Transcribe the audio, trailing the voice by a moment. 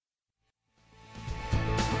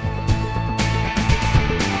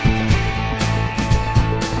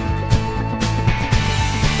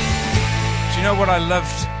what I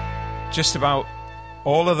loved just about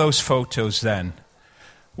all of those photos then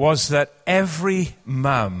was that every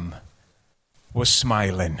mum was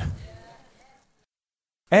smiling.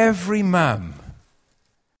 Every mum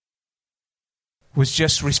was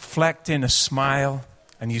just reflecting a smile,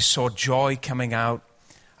 and you saw joy coming out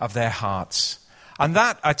of their hearts. And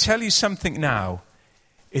that, I tell you something now,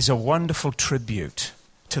 is a wonderful tribute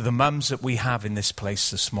to the mums that we have in this place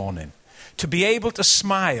this morning. To be able to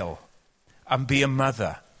smile and be a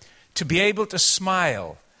mother. To be able to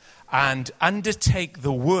smile and undertake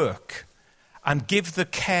the work and give the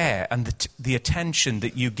care and the attention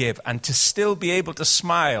that you give, and to still be able to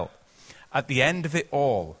smile at the end of it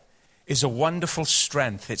all is a wonderful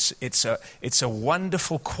strength. It's a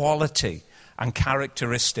wonderful quality and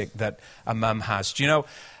characteristic that a mum has. Do you know,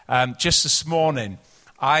 just this morning,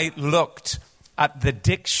 I looked at the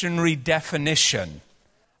dictionary definition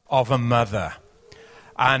of a mother.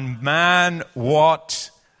 And man,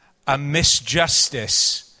 what a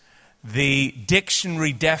misjustice the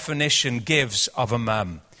dictionary definition gives of a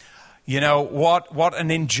mum. You know, what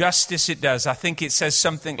an injustice it does. I think it says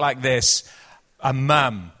something like this: a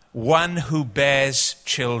mum, one who bears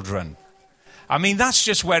children. I mean, that's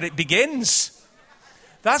just where it begins.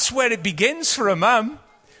 That's where it begins for a mum.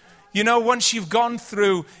 You know, once you've gone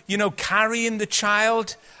through, carrying the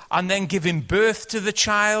child and then giving birth to the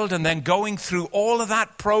child and then going through all of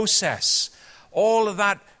that process, all of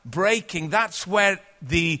that breaking, that's where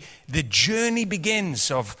the journey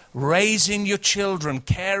begins of raising your children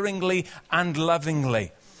caringly and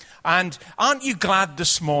lovingly. And aren't you glad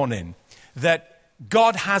this morning that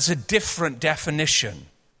God has a different definition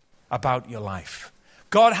about your life?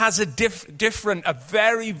 God has a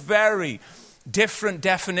very, very different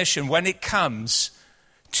definition when it comes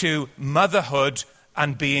to motherhood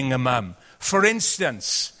and being a mum. For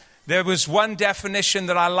instance, there was one definition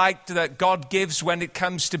that I liked that God gives when it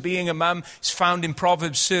comes to being a mum. It's found in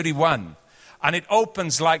Proverbs 31. And it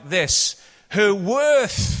opens like this: her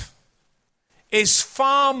worth is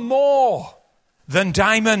far more than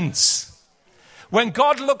diamonds. When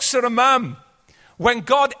God looks at a mum, when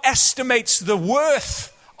God estimates the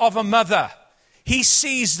worth of a mother, he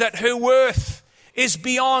sees that her worth is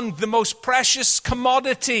beyond the most precious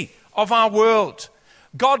commodity of our world.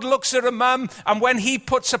 God looks at a mum, and when he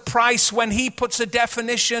puts a price, when he puts a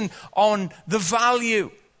definition on the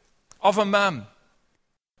value of a mum,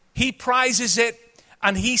 he prizes it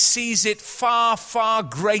and he sees it far, far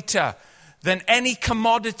greater than any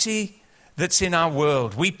commodity that's in our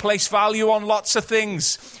world. We place value on lots of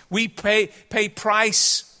things. We pay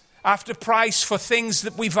price after price for things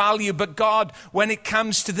that we value. But God, when it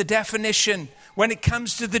comes to the definition, when it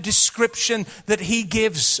comes to the description that he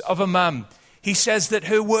gives of a mum, he says that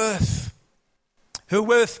her worth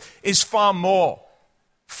is far more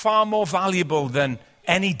valuable than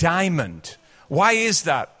any diamond. Why is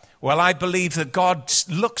that? Well, I believe that God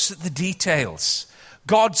looks at the details.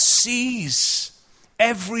 God sees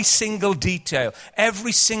every single detail,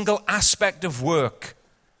 every single aspect of work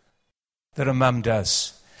that a mum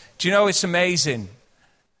does. Do you know, it's amazing.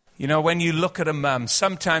 You know, when you look at a mum,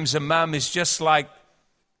 sometimes a mum is just like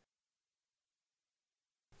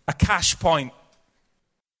a cash point.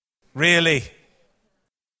 Really.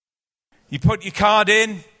 You put your card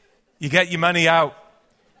in, you get your money out.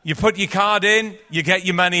 You put your card in, you get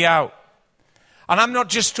your money out. And I'm not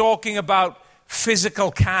just talking about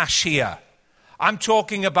physical cash here. I'm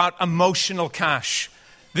talking about emotional cash.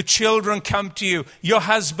 The children come to you. Your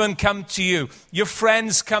husband come to you. Your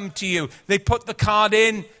friends come to you. They put the card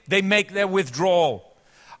in. They make their withdrawal.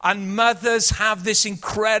 And mothers have this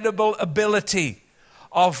incredible ability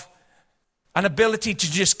to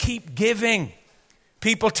just keep giving.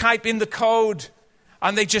 People type in the code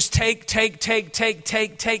and they just take.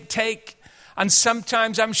 And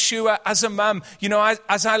sometimes I'm sure as a mum,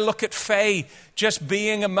 as I look at Faye, just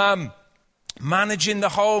being a mum, managing the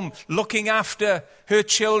home, looking after her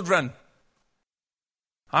children.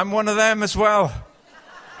 I'm one of them as well.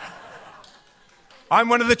 I'm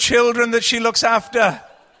one of the children that she looks after.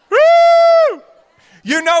 Woo!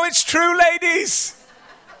 You know it's true, ladies.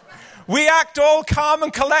 We act all calm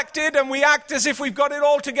and collected, and we act as if we've got it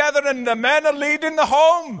all together, and the men are leading the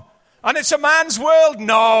home. And it's a man's world.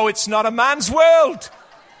 No, it's not a man's world.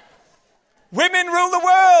 Women rule the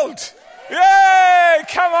world. Yay!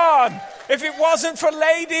 Come on. If it wasn't for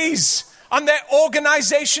ladies and their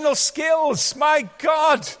organizational skills, my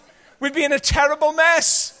God, we'd be in a terrible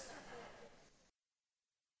mess.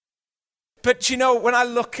 But when I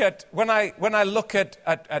look at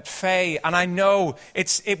Faye, and I know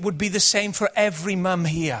it would be the same for every mum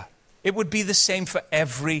here. It would be the same for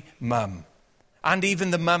every mum, and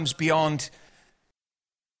even the mums beyond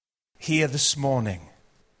here this morning,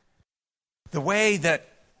 the way that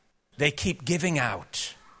they keep giving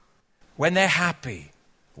out, when they're happy,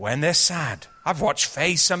 when they're sad. I've watched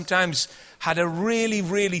Faye sometimes had a really,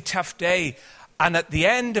 really tough day, and at the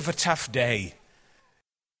end of a tough day,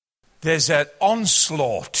 there's an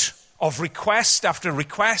onslaught of request after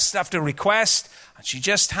request after request, and she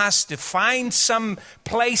just has to find some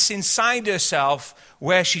place inside herself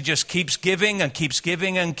where she just keeps giving and keeps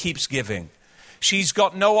giving and keeps giving. She's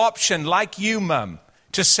got no option, like you, Mum,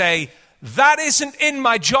 to say, that isn't in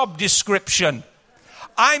my job description.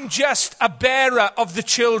 I'm just a bearer of the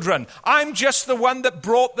children. I'm just the one that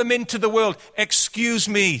brought them into the world. Excuse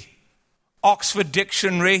me, Oxford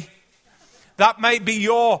Dictionary. That may be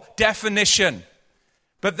your definition,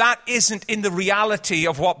 but that isn't in the reality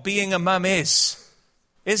of what being a mum is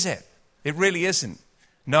it? It really isn't.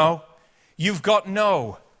 No, you can't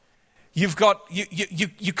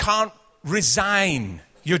resign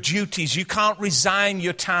your duties. You can't resign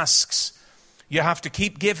your tasks. You have to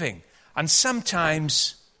keep giving. And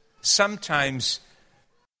sometimes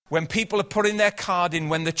when people are putting their card in,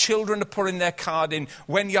 when the children are putting their card in,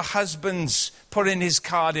 when your husband's putting his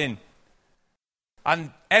card in,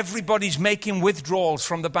 and everybody's making withdrawals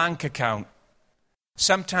from the bank account,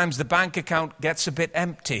 sometimes the bank account gets a bit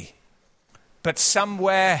empty. But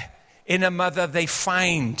somewhere in a mother, they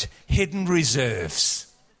find hidden reserves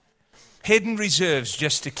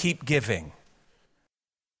just to keep giving.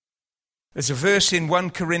 There's a verse in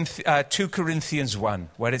 2 Corinthians 1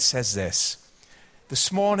 where it says this.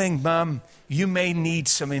 This morning, Mum, you may need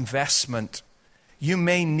some investment. You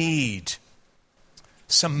may need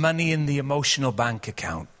some money in the emotional bank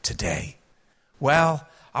account today. Well,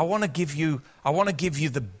 I want to give you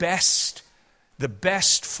the best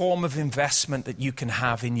form of investment that you can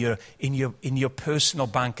have in your personal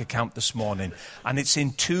bank account this morning. And it's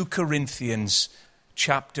in 2 Corinthians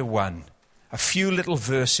chapter 1. A few little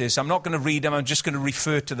verses. I'm not going to read them. I'm just going to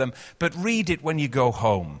refer to them. But read it when you go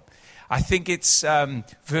home. I think it's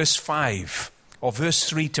verse 5 or verse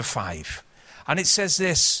 3 to 5. And it says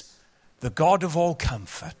this, the God of all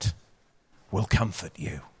comfort will comfort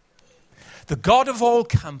you. The God of all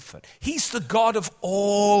comfort. He's the God of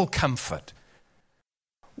all comfort.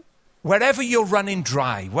 Wherever you're running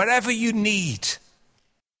dry, wherever you need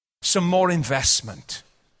some more investment,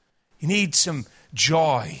 you need some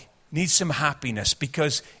joy, need some happiness,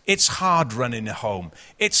 because it's hard running a home.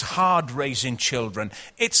 It's hard raising children.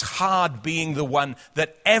 It's hard being the one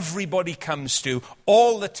that everybody comes to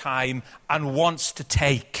all the time and wants to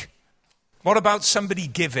take. What about somebody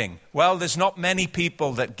giving? Well, there's not many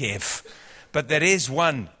people that give, but there is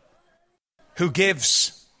one who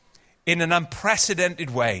gives in an unprecedented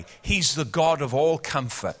way. He's the God of all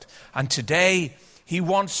comfort. And today, he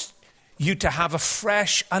wants you to have a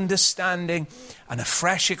fresh understanding and a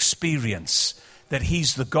fresh experience that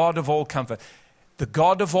he's the God of all comfort. The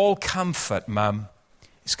God of all comfort, Mum,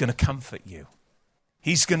 is going to comfort you.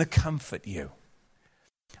 He's going to comfort you.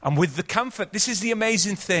 And with the comfort, this is the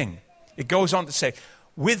amazing thing. It goes on to say,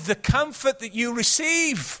 with the comfort that you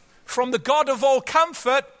receive from the God of all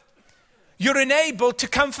comfort, you're enabled to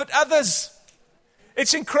comfort others.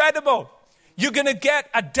 It's incredible. You're going to get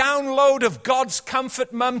a download of God's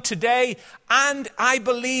comfort, Mum, today. And I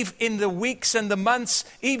believe in the weeks and the months,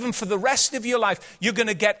 even for the rest of your life, you're going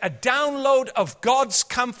to get a download of God's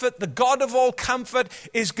comfort. The God of all comfort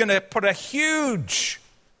is going to put a huge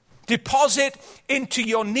deposit into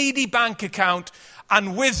your needy bank account.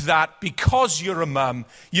 And with that, because you're a mum,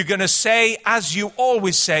 you're going to say, as you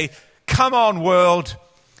always say, come on, world,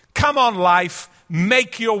 come on, life,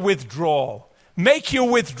 make your withdrawal. Make your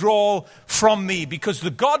withdrawal from me, because the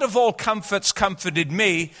God of all comforts comforted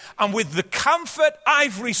me. And with the comfort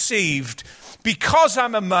I've received, because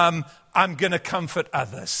I'm a mum, I'm going to comfort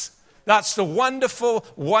others. That's the wonderful,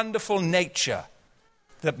 wonderful nature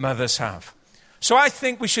that mothers have. So I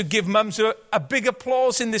think we should give mums a big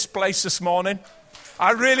applause in this place this morning.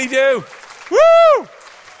 I really do. Woo!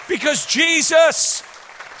 Because Jesus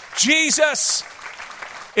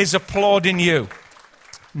is applauding you.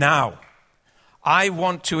 Now, I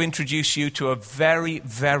want to introduce you to a very,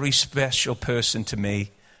 very special person to me,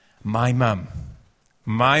 my mum.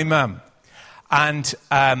 My mum. And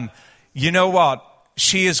you know what?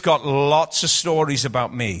 She has got lots of stories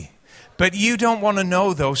about me. But you don't want to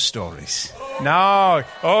know those stories. No.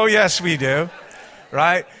 Oh, yes, we do.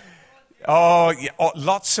 Right? Oh,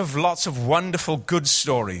 lots of wonderful, good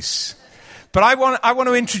stories. But I want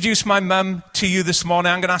to introduce my mum to you this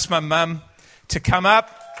morning. I'm going to ask my mum to come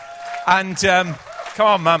up. And come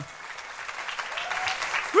on, Mum.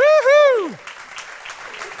 Woohoo!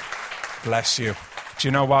 Bless you. Do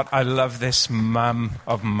you know what? I love this mum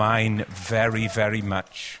of mine very, very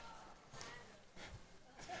much.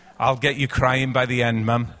 I'll get you crying by the end,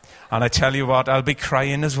 Mum. And I tell you what, I'll be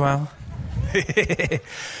crying as well.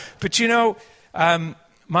 But you know,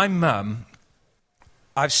 my mum,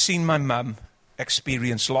 I've seen my mum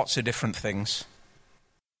experience lots of different things.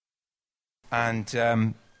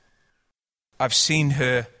 And I've seen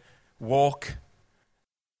her walk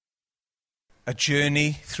a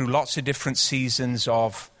journey through lots of different seasons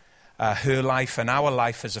of her life and our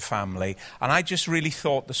life as a family. And I just really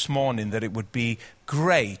thought this morning that it would be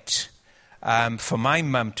great for my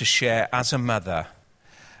mum to share as a mother,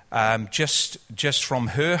 just from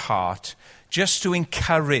her heart, just to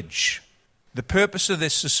encourage. The purpose of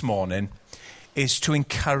this morning is to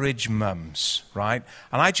encourage mums, right?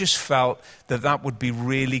 And I just felt that would be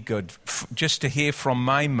really good just to hear from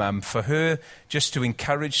my mum, for her just to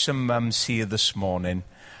encourage some mums here this morning.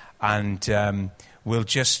 And we'll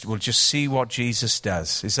just see what Jesus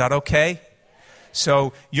does. Is that okay?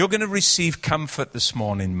 So you're going to receive comfort this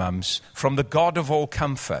morning, mums, from the God of all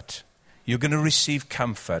comfort. You're going to receive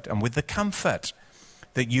comfort. And with the comfort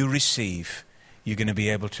that you receive, you're going to be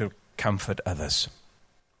able to comfort others.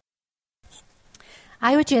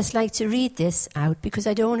 I would just like to read this out because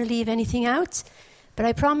I don't want to leave anything out, but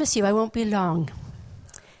I promise you I won't be long.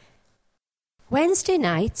 Wednesday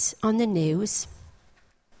night on the news,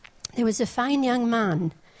 there was a fine young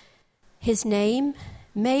man. His name,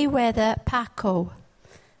 Mayweather Paco,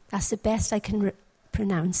 that's the best I can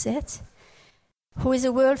pronounce it, who is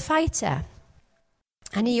a world fighter.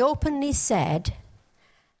 And he openly said,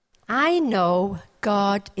 "I know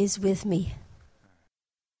God is with me."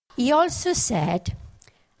 He also said,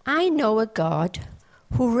 "I know a God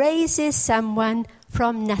who raises someone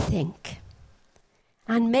from nothing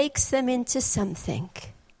and makes them into something."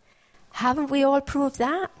 Haven't we all proved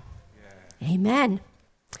that? Yeah. Amen.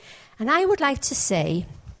 And I would like to say,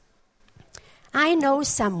 I know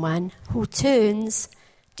someone who turns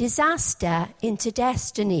disaster into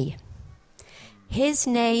destiny. His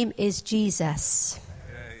name is Jesus.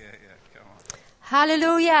 Come on.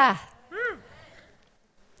 Hallelujah.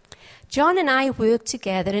 John and I worked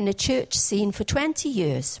together in a church scene for 20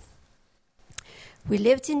 years. We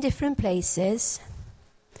lived in different places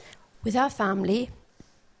with our family.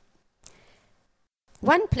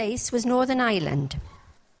 One place was Northern Ireland.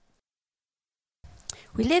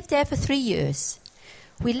 We lived there for 3 years.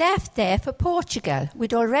 We left there for Portugal.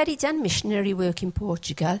 We'd already done missionary work in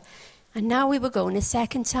Portugal, and now we were going a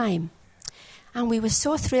second time. And we were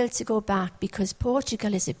so thrilled to go back because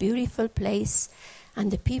Portugal is a beautiful place and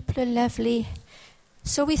the people are lovely.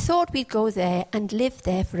 So we thought we'd go there and live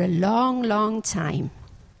there for a long, long time.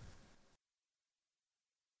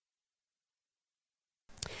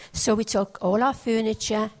 So we took all our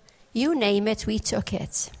furniture, you name it, we took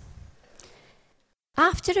it.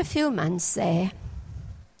 After a few months there,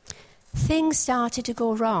 things started to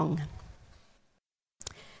go wrong.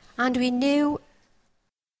 And we knew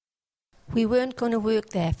we weren't going to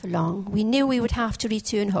work there for long. We knew we would have to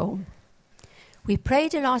return home. We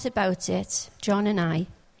prayed a lot about it, John and I,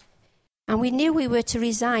 and we knew we were to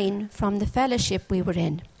resign from the fellowship we were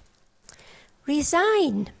in.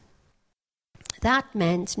 Resign. That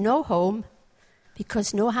meant no home,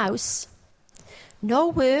 because no house, no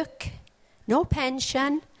work, no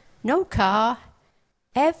pension, no car.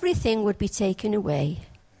 Everything would be taken away.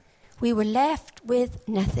 We were left with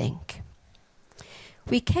nothing.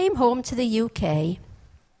 We came home to the UK,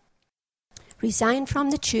 resigned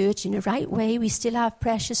from the church in the right way. We still have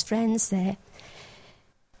precious friends there.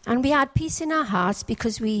 And we had peace in our hearts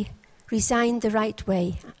because we resigned the right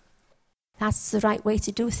way. That's the right way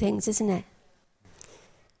to do things, isn't it?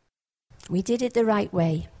 We did it the right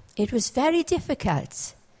way. It was very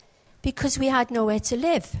difficult because we had nowhere to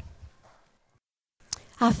live.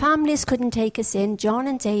 Our families couldn't take us in. John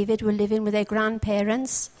and David were living with their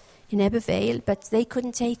grandparents in Ebervale, but they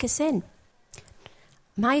couldn't take us in.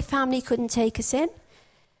 My family couldn't take us in.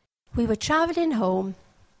 We were travelling home.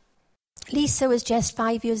 Lisa was just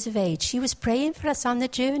 5 years of age. She was praying for us on the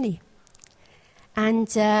journey.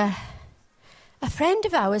 And a friend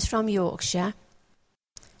of ours from Yorkshire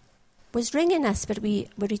was ringing us, but we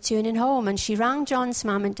were returning home, and she rang John's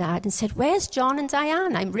mum and dad and said, "Where's John and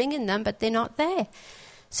Diane? I'm ringing them, but they're not there."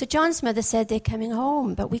 So John's mother said, "They're coming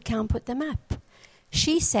home, but we can't put them up."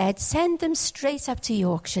 She said, "Send them straight up to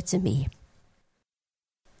Yorkshire to me."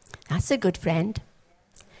 That's a good friend.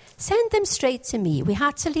 Send them straight to me. We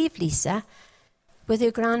had to leave Lisa with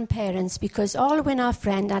her grandparents because Alwyn, our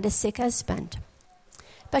friend, had a sick husband.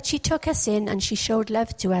 But she took us in and she showed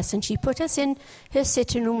love to us, and she put us in her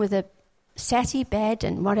sitting room with a settee bed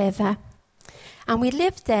and whatever. And we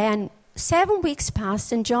lived there, and 7 weeks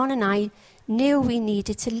passed, and John and I knew we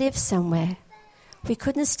needed to live somewhere. We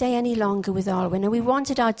couldn't stay any longer with Alwyn, and we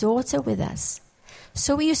wanted our daughter with us.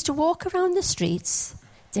 So we used to walk around the streets,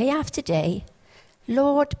 day after day.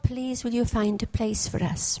 Lord, please, will you find a place for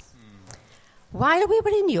us? While we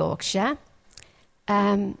were in Yorkshire,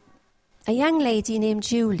 a young lady named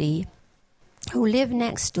Julie, who lived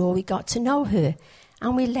next door, we got to know her,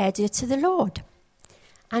 and we led her to the Lord.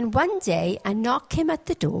 And one day, a knock came at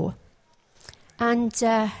the door, and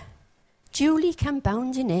Julie came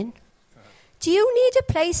bounding in. Do you need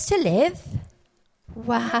a place to live?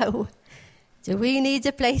 Wow, do we need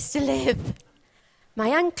a place to live?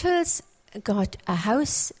 My uncle's got a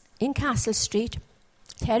house in Castle Street,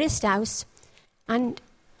 terraced house, and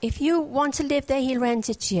if you want to live there, he'll rent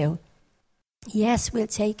it to you. Yes, we'll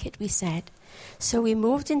take it, we said. So we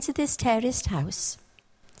moved into this terraced house.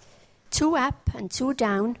 2 up and 2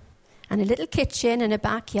 down, and a little kitchen and a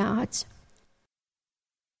backyard.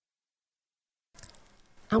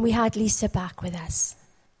 And we had Lisa back with us.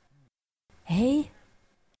 Hey?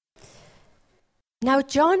 Now,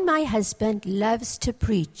 John, my husband, loves to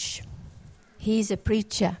preach. He's a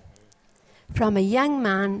preacher. From a young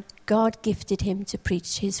man, God gifted him to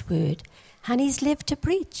preach his word. And he's lived to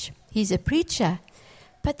preach. He's a preacher.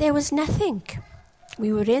 But there was nothing.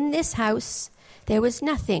 We were in this house. There was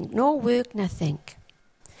nothing. No work, nothing.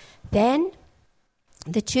 Then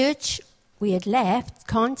the church we had left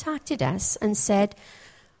contacted us and said,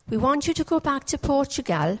 we want you to go back to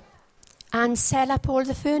Portugal and sell up all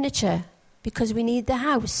the furniture because we need the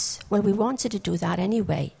house. Well, we wanted to do that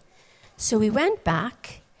anyway. So we went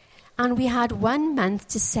back and we had 1 month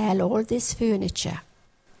to sell all this furniture.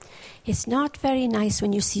 It's not very nice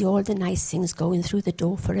when you see all the nice things going through the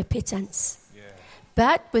door for a pittance. Yeah.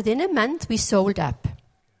 But within a month, we sold up.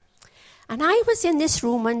 And I was in this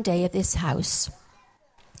room one day of this house.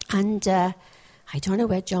 And I don't know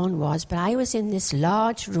where John was, but I was in this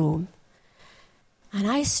large room. And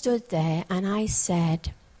I stood there and I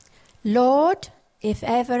said, Lord, if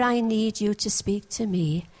ever I need you to speak to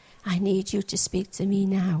me, I need you to speak to me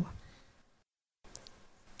now.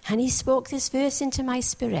 And he spoke this verse into my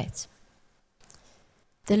spirit.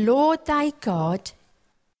 The Lord thy God,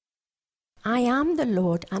 I am the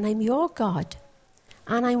Lord, and I'm your God,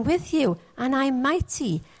 and I'm with you, and I'm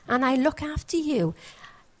mighty, and I look after you,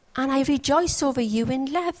 and I rejoice over you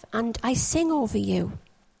in love, and I sing over you.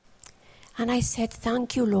 And I said,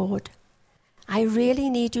 thank you, Lord. I really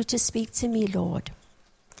need you to speak to me, Lord.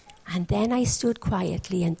 And then I stood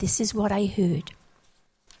quietly, and this is what I heard.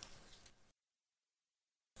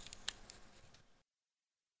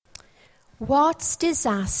 What's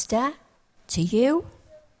disaster to you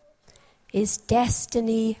is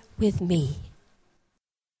destiny with me.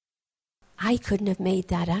 I couldn't have made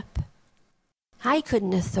that up. I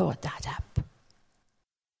couldn't have thought that up.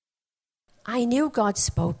 I knew God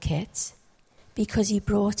spoke it because he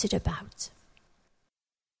brought it about.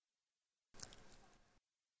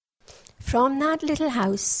 From that little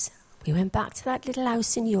house, we went back to that little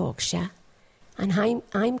house in Yorkshire. And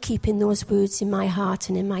I'm keeping those words in my heart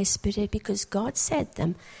and in my spirit because God said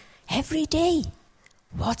them every day.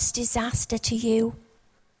 What's disaster to you?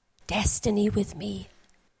 Destiny with me.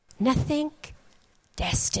 Nothing?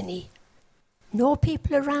 Destiny. No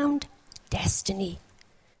people around? Destiny.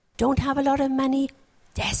 Don't have a lot of money?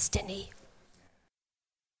 Destiny.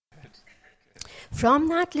 From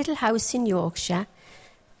that little house in Yorkshire,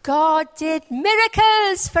 God did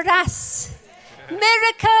miracles for us.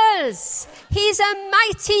 Miracles. He's a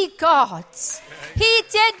mighty God. He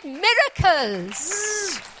did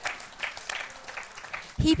miracles.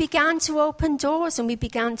 He began to open doors and we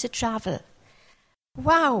began to travel.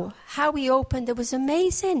 Wow, how he opened, it was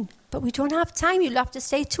amazing. But we don't have time. You'll have to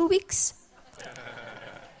stay 2 weeks.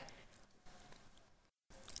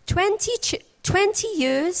 20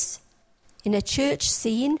 years in a church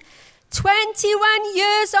scene, 21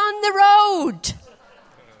 years on the road.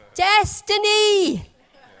 Destiny.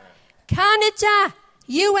 Canada,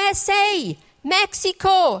 USA,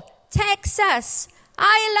 Mexico, Texas,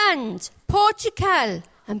 Ireland, Portugal,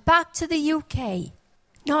 and back to the UK.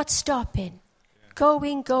 Not stopping.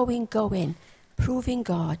 Going, proving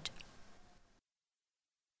God.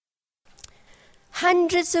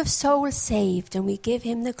 Hundreds of souls saved, and we give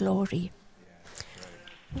him the glory.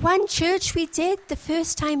 One church we did the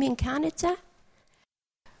first time in Canada,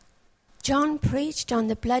 John preached on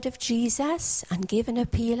the blood of Jesus and gave an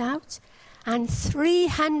appeal out, and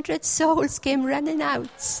 300 souls came running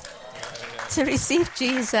out to receive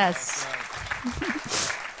Jesus.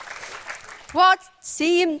 What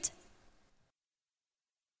seemed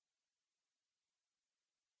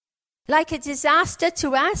like a disaster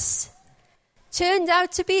to us, turned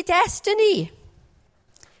out to be destiny.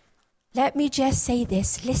 Let me just say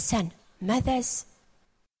this. Listen, mothers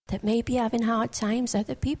that may be having hard times,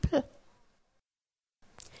 other people.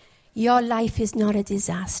 Your life is not a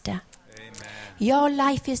disaster. Amen. Your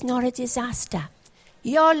life is not a disaster.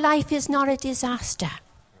 Your life is not a disaster.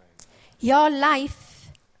 Your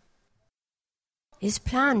life is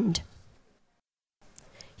planned.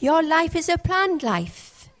 Your life is a planned life.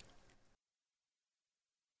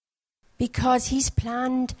 Because he's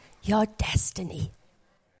planned your destiny.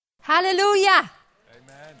 Hallelujah.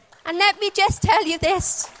 Amen. And let me just tell you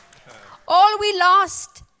this. All we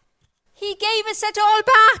lost, he gave us it all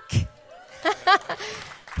back.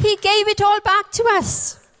 He gave it all back to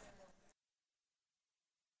us.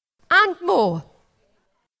 And more.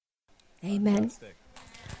 Amen. Fantastic.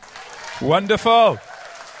 Wonderful.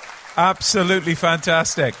 Absolutely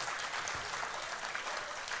fantastic.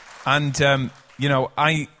 And,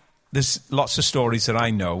 there's lots of stories that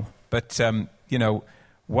I know, but,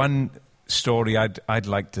 one story I'd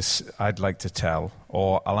like to tell,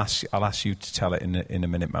 or I'll ask you to tell it in a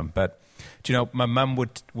minute, Mum. But my mum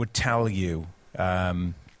would tell you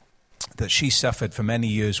that she suffered for many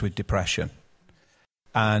years with depression,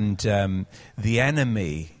 and the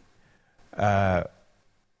enemy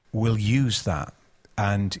will use that,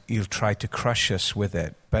 and he'll try to crush us with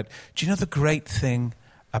it. But do you know the great thing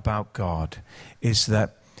about God is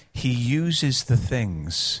that he uses the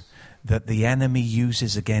things that the enemy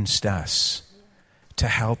uses against us to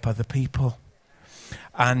help other people.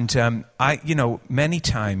 And many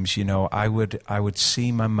times, I would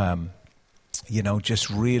see my mum, just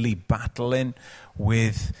really battling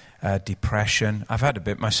with depression. I've had a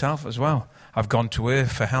bit myself as well. I've gone to her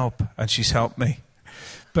for help, and she's helped me.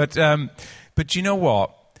 But you know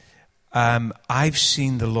what? I've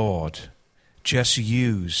seen the Lord just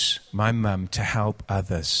use my mum to help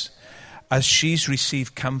others. As she's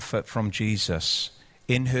received comfort from Jesus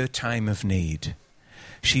in her time of need,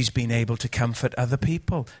 she's been able to comfort other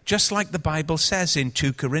people. Just like the Bible says in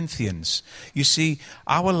 2 Corinthians. You see,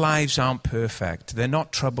 our lives aren't perfect. They're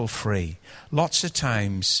not trouble-free. Lots of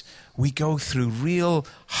times we go through real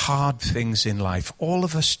hard things in life. All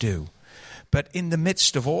of us do. But in the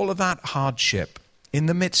midst of all of that hardship, in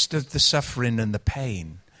the midst of the suffering and the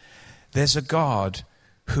pain, there's a God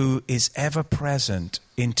who is ever present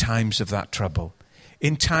in times of that trouble,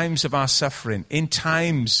 in times of our suffering, in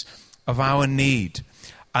times of our need.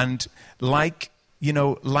 And like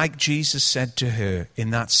Jesus said to her in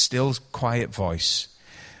that still, quiet voice,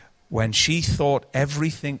 when she thought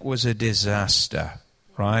everything was a disaster,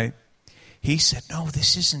 right? He said, no,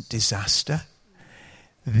 this isn't disaster.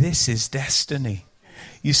 This is destiny.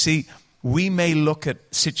 You see, we may look at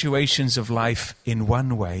situations of life in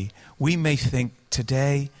one way. We may think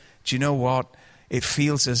today, do you know what? It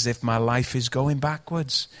feels as if my life is going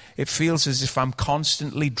backwards. It feels as if I'm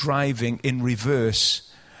constantly driving in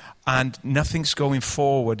reverse and nothing's going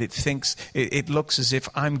forward. It looks as if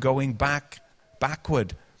I'm going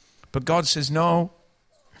backward. But God says, no,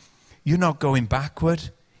 you're not going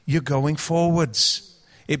backward. You're going forwards.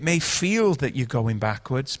 It may feel that you're going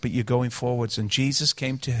backwards, but you're going forwards. And Jesus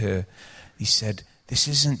came to her. He said, this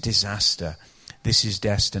isn't disaster. This is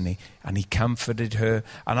destiny. And he comforted her.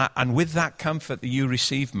 And with that comfort that you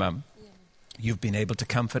received, Mum, you've been able to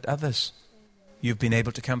comfort others. You've been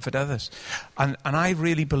able to comfort others. And I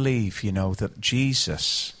really believe, that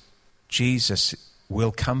Jesus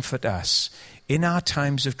will comfort us in our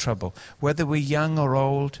times of trouble, whether we're young or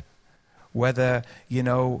old, whether,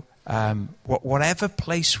 whatever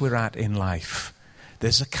place we're at in life,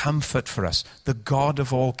 there's a comfort for us. The God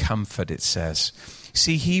of all comfort, it says.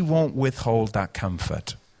 See, he won't withhold that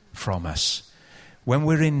comfort from us. When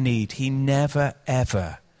we're in need, he never,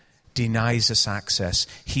 ever denies us access.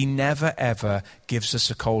 He never, ever gives us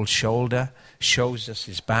a cold shoulder, shows us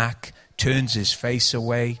his back, turns his face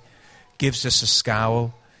away, gives us a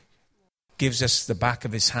scowl, gives us the back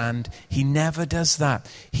of his hand. He never does that.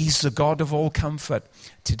 He's the God of all comfort.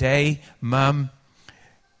 Today, Mum,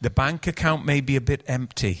 the bank account may be a bit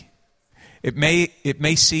empty. It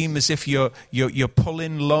may seem as if you're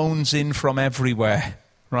pulling loans in from everywhere,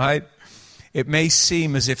 right? It may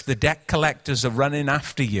seem as if the debt collectors are running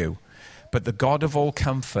after you. But the God of all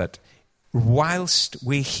comfort, whilst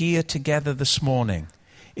we're here together this morning,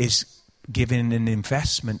 is giving an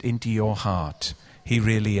investment into your heart. He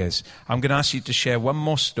really is. I'm going to ask you to share one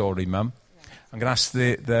more story, Mum. I'm going to ask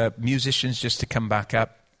the musicians just to come back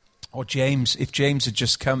up. Or James, if James had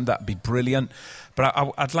just come, that'd be brilliant. But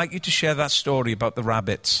I'd like you to share that story about the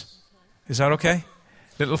rabbits. Is that okay?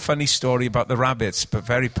 Little funny story about the rabbits, but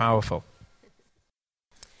very powerful.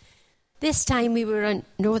 This time we were on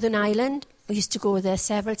Northern Ireland. We used to go there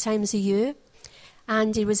several times a year.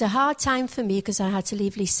 And it was a hard time for me because I had to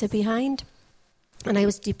leave Lisa behind. And I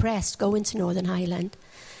was depressed going to Northern Ireland.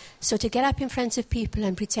 So to get up in front of people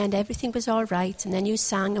and pretend everything was all right, and then you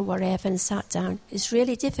sang and whatever and sat down, is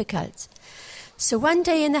really difficult. So one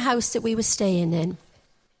day in the house that we were staying in,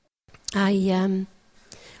 I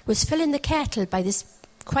was filling the kettle by this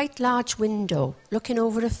quite large window, looking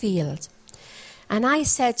over a field. And I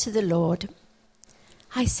said to the Lord,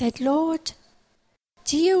 I said, Lord,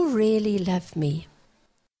 do you really love me?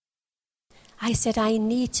 I said, I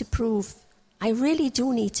really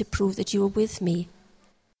do need to prove that you are with me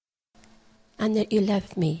and that you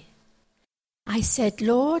love me. I said,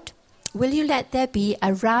 Lord, will you let there be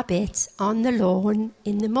a rabbit on the lawn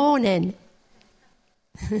in the morning?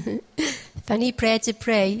 Funny prayer to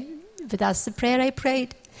pray, but that's the prayer I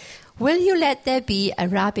prayed. Will you let there be a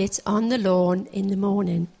rabbit on the lawn in the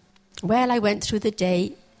morning? Well, I went through the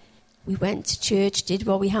day. We went to church, did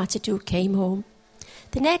what we had to do, came home.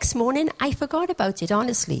 The next morning, I forgot about it,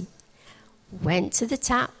 honestly. Went to the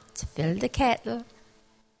tap to fill the kettle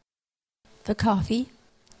for coffee.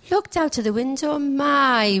 Looked out of the window,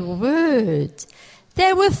 my word.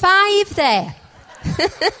 There were 5 there.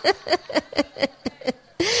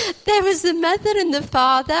 There was the mother and the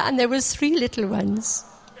father, and there was 3 little ones.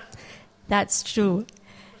 That's true.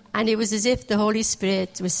 And it was as if the Holy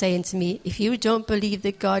Spirit was saying to me, if you don't believe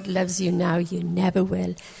that God loves you now, you never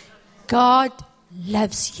will. God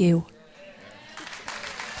loves you.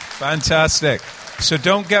 Fantastic. So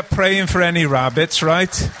don't get praying for any rabbits,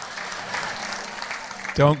 right?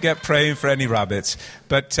 Don't get praying for any rabbits.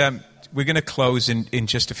 But we're going to close in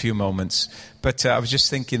just a few moments. But I was just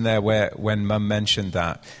thinking there when Mum mentioned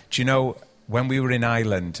that. Do you know, when we were in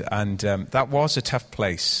Ireland, and that was a tough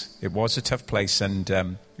place. It was a tough place, and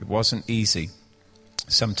it wasn't easy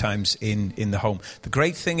sometimes in the home. The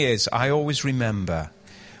great thing is, I always remember,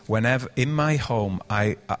 whenever in my home,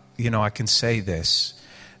 I can say this,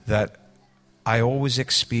 that I always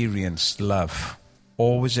experienced love.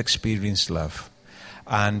 Always experienced love.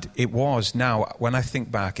 And it was, now, when I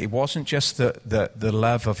think back, it wasn't just the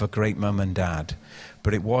love of a great mum and dad,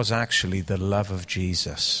 but it was actually the love of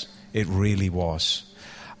Jesus. It really was.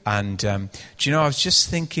 And do you know, I was just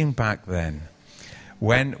thinking back then,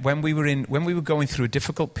 when we were going through a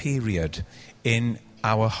difficult period in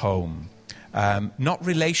our home, not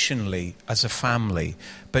relationally as a family,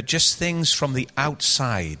 but just things from the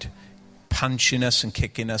outside, punching us and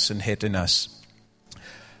kicking us and hitting us.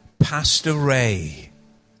 Pastor Ray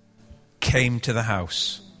came to the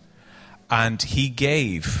house, and he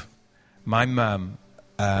gave my mum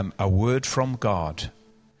a word from God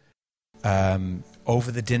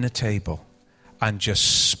over the dinner table, and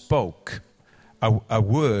just spoke a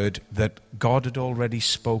word that God had already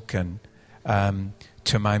spoken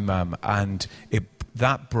to my mum, and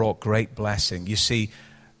that brought great blessing. You see,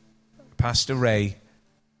 Pastor Ray,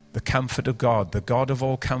 the comfort of God, the God of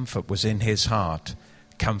all comfort, was in his heart,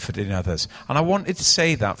 comforting others. And I wanted to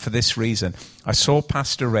say that for this reason. I saw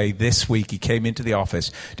Pastor Ray this week. He came into the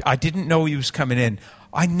office. I didn't know he was coming in.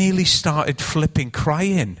 I nearly started flipping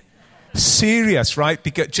crying. Serious, right?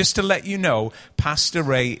 Because just to let you know, Pastor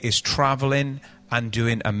Ray is traveling and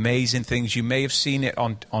doing amazing things. You may have seen it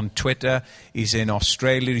on Twitter. He's in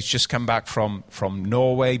Australia. He's just come back from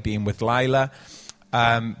Norway, being with Lila.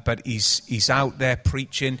 But he's out there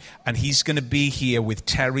preaching, and he's going to be here with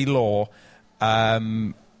Terry Law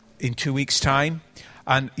in 2 weeks' time.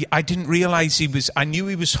 And I didn't realize I knew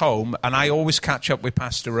he was home, and I always catch up with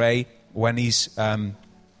Pastor Ray when he's home.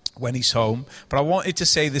 But I wanted to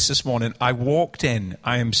say this morning. I walked in,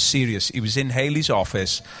 I am serious, he was in Haley's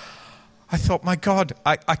office. I thought, my God,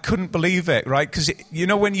 I couldn't believe it, right? Because, you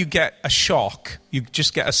know, when you get a shock, you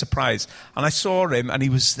just get a surprise. And I saw him, and he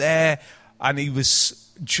was there, and he was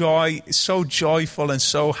so joyful and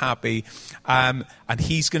so happy. And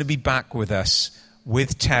he's going to be back with us,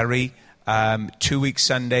 with Terry, 2 weeks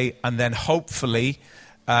Sunday. And then hopefully,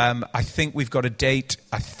 I think we've got a date.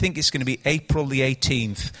 I think it's going to be April the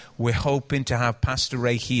 18th. We're hoping to have Pastor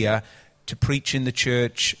Ray here to preach in the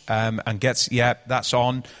church, and that's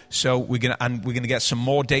on. So we're going to get some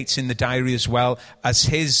more dates in the diary as well. As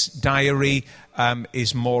his diary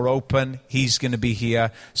is more open, he's going to be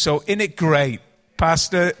here. So isn't it great?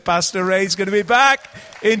 Pastor Ray's going to be back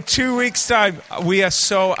in 2 weeks' time.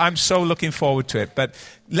 I'm so looking forward to it. But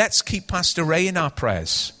let's keep Pastor Ray in our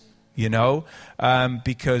prayers, you know,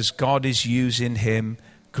 because God is using him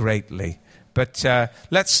greatly. But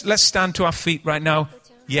let's stand to our feet right now.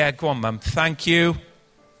 Yeah, go on, Mum. Thank you.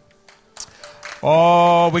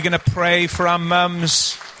 Oh, we're going to pray for our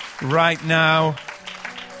mums right now.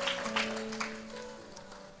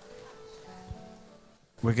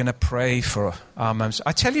 we're going to pray for our mums.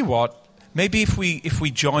 I tell you what, maybe if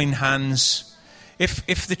we join hands,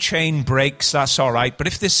 if the chain breaks, that's all right. But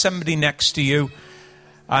if there's somebody next to you,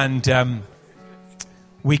 and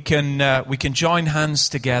we can join hands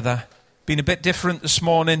together. Been a bit different this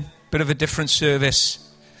morning, bit of a different service,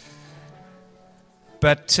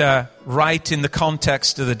 but right in the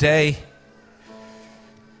context of the day.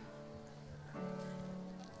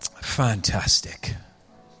 Fantastic.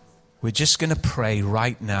 We're just going to pray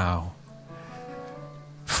right now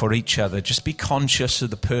for each other. Just be conscious of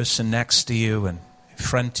the person next to you and in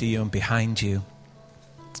front of you and behind you.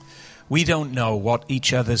 We don't know what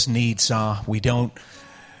each other's needs are. We don't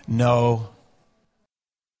know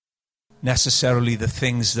necessarily the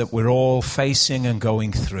things that we're all facing and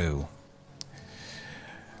going through.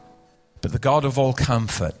 But the God of all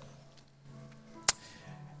comfort,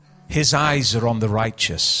 his eyes are on the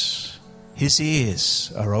righteous. His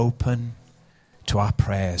ears are open to our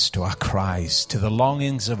prayers, to our cries, to the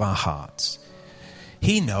longings of our hearts.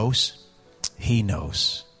 He knows. He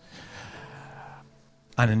knows.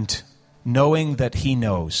 And knowing that he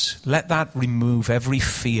knows, let that remove every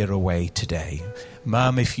fear away today.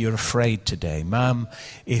 Mum, if you're afraid today. Mum,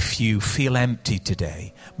 if you feel empty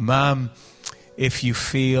today. Mum, if you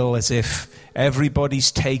feel as if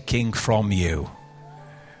everybody's taking from you.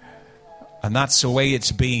 And that's the way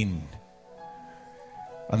it's been.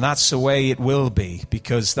 And that's the way it will be,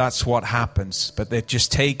 because that's what happens. But they're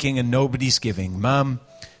just taking and nobody's giving. Mum,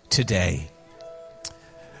 today,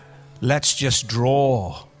 let's just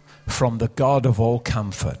draw from the God of all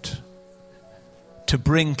comfort to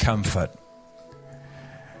bring comfort,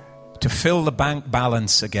 to fill the bank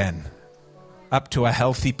balance again up to a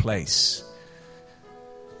healthy place,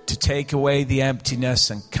 to take away the emptiness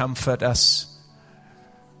and comfort us.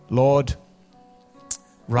 Lord,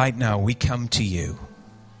 right now we come to you.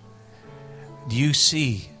 You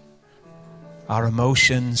see our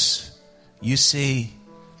emotions. You see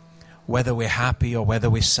whether we're happy or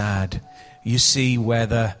whether we're sad. You see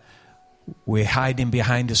whether we're hiding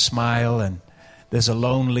behind a smile and there's a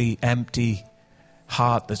lonely, empty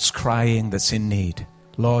heart that's crying, that's in need.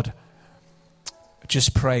 Lord,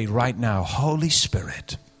 just pray right now, Holy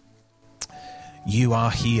Spirit, you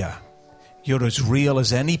are here. You're as real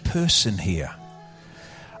as any person here.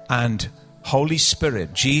 And Holy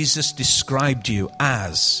Spirit, Jesus described you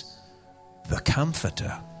as the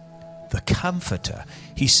Comforter. The Comforter.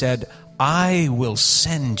 He said, I will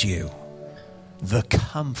send you the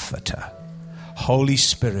Comforter. Holy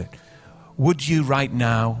Spirit, would you right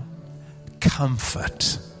now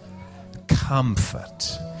comfort,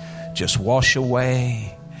 just wash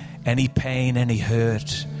away any pain, any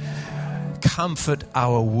hurt, comfort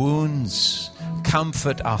our wounds,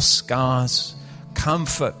 comfort our scars,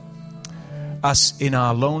 comfort us in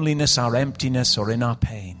our loneliness, our emptiness, or in our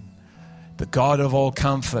pain. The God of all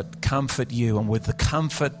comfort, comfort you, and with the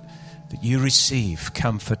comfort that you receive,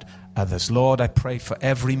 comfort others. Lord, I pray for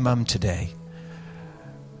every mum today.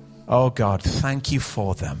 Oh God, thank you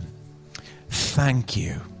for them. Thank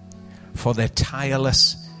you for their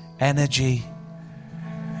tireless energy,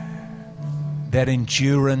 their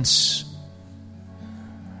endurance,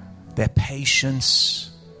 their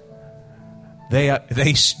patience.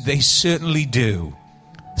 They certainly do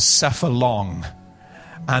suffer long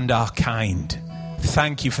and are kind.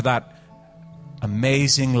 Thank you for that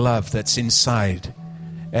amazing love that's inside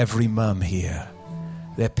every mum here.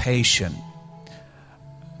 They're patient.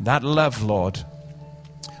 That love, Lord,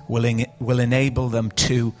 will enable them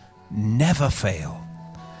to never fail.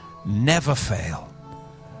 Never fail.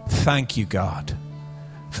 Thank you, God,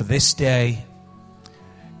 for this day.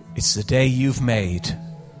 It's the day you've made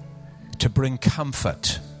to bring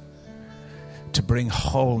comfort, to bring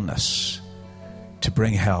wholeness, to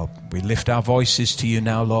bring help. We lift our voices to you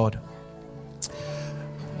now, Lord.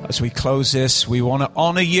 As we close this, we want to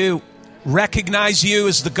honor you, recognize you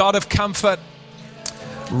as the God of comfort,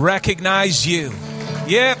 recognize you.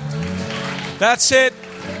 Yep, that's it.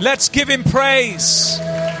 Let's give him praise.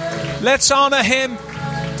 Let's honor him.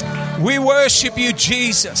 We worship you,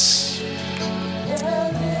 Jesus.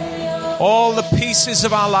 All the pieces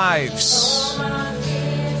of our lives.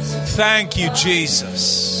 Thank you,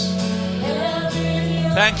 Jesus.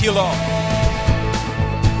 Thank you, Lord.